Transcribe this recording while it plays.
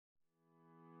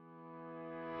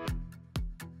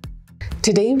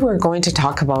Today we're going to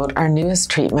talk about our newest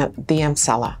treatment, the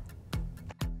Emsella.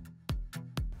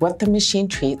 What the machine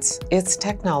treats, its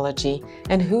technology,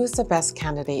 and who is the best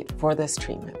candidate for this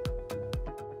treatment.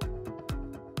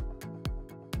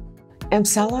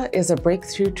 Emsella is a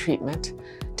breakthrough treatment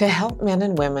to help men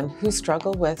and women who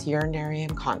struggle with urinary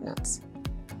incontinence.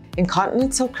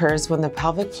 Incontinence occurs when the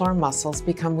pelvic floor muscles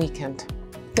become weakened.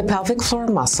 The pelvic floor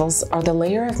muscles are the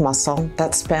layer of muscle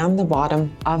that span the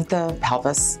bottom of the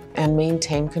pelvis and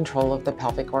maintain control of the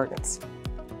pelvic organs.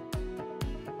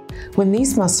 When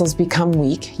these muscles become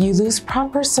weak, you lose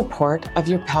proper support of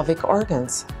your pelvic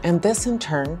organs, and this in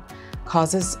turn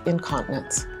causes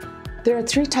incontinence. There are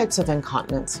three types of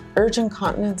incontinence: urge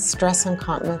incontinence, stress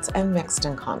incontinence, and mixed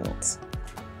incontinence.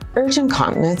 Urge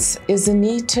incontinence is the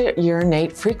need to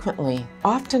urinate frequently,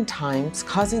 oftentimes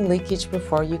causing leakage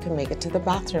before you can make it to the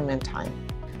bathroom in time.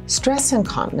 Stress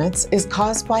incontinence is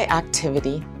caused by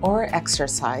activity or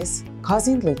exercise,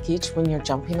 causing leakage when you're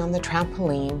jumping on the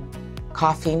trampoline,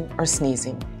 coughing, or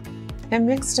sneezing. And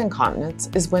mixed incontinence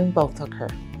is when both occur.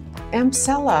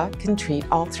 Emsella can treat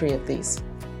all three of these.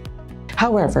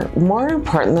 However, more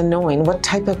important than knowing what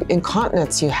type of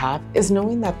incontinence you have is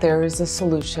knowing that there is a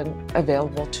solution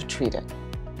available to treat it.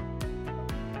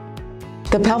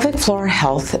 The pelvic floor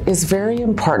health is very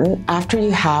important after you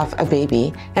have a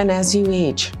baby and as you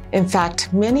age. In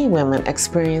fact, many women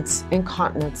experience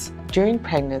incontinence during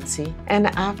pregnancy and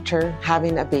after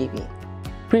having a baby.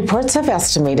 Reports have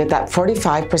estimated that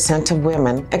 45% of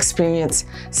women experience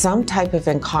some type of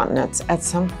incontinence at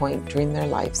some point during their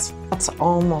lives. That's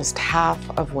almost half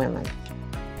of women.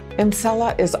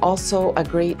 Emsella is also a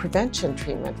great prevention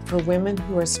treatment for women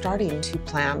who are starting to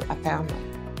plan a family.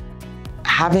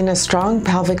 Having a strong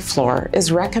pelvic floor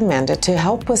is recommended to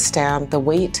help withstand the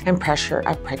weight and pressure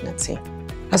of pregnancy.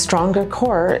 A stronger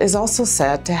core is also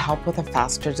said to help with a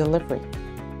faster delivery.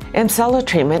 Emsella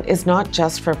treatment is not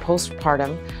just for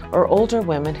postpartum or older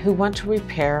women who want to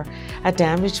repair a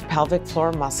damaged pelvic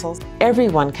floor muscles.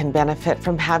 Everyone can benefit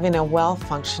from having a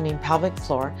well-functioning pelvic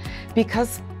floor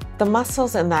because the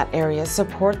muscles in that area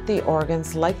support the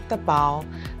organs like the bowel,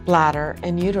 bladder,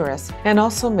 and uterus, and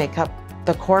also make up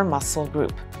the core muscle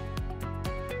group.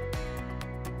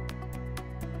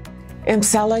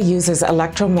 Emsella uses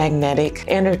electromagnetic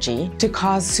energy to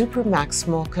cause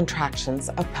supramaximal contractions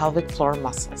of pelvic floor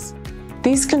muscles.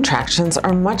 These contractions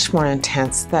are much more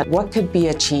intense than what could be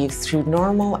achieved through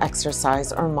normal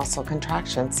exercise or muscle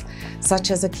contractions,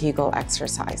 such as a Kegel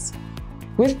exercise.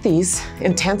 With these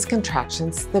intense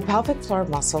contractions, the pelvic floor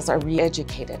muscles are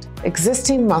re-educated.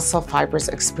 Existing muscle fibers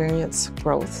experience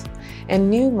growth,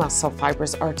 and new muscle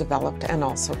fibers are developed and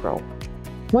also grow.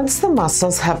 Once the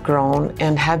muscles have grown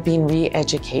and have been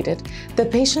re-educated, the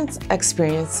patients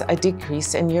experience a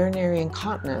decrease in urinary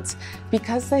incontinence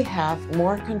because they have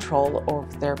more control over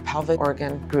their pelvic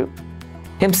organ group.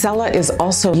 Emsella is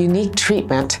also a unique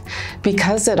treatment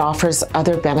because it offers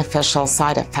other beneficial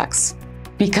side effects.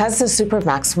 Because the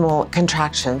supramaximal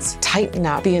contractions tighten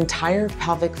up the entire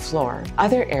pelvic floor,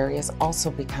 other areas also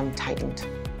become tightened.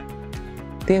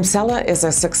 The Emsella is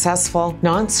a successful,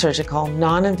 non-surgical,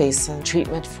 non-invasive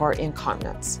treatment for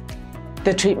incontinence.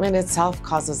 The treatment itself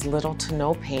causes little to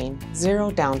no pain, zero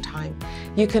downtime.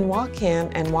 You can walk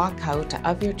in and walk out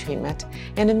of your treatment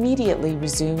and immediately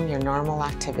resume your normal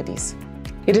activities.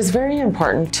 It is very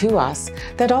important to us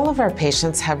that all of our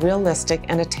patients have realistic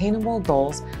and attainable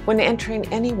goals when entering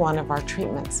any one of our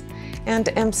treatments, and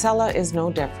Emsella is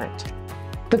no different.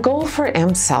 The goal for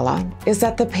Emsella is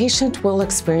that the patient will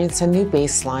experience a new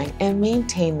baseline and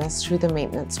maintain this through the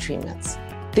maintenance treatments.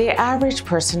 The average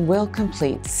person will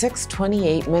complete 6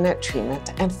 28-minute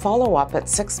treatments and follow up at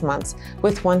 6 months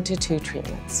with 1 to 2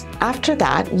 treatments. After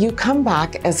that, you come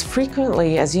back as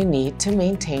frequently as you need to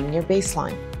maintain your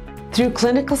baseline. Through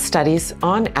clinical studies,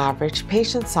 on average,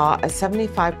 patients saw a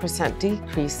 75%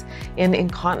 decrease in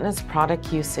incontinence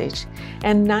product usage,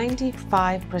 and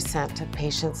 95% of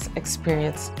patients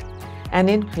experienced an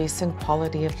increase in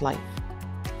quality of life.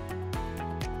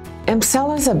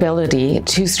 Emsella's ability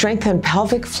to strengthen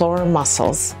pelvic floor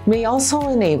muscles may also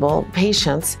enable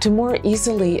patients to more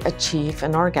easily achieve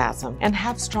an orgasm and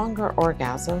have stronger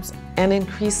orgasms and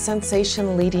increased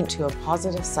sensation, leading to a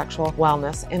positive sexual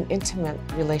wellness and intimate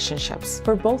relationships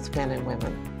for both men and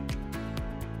women.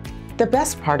 The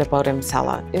best part about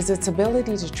Emsella is its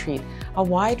ability to treat a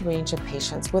wide range of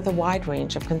patients with a wide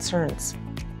range of concerns.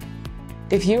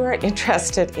 If you are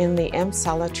interested in the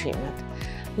Emsella treatment,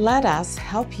 let us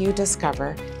help you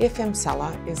discover if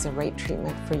Emsella is the right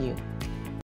treatment for you.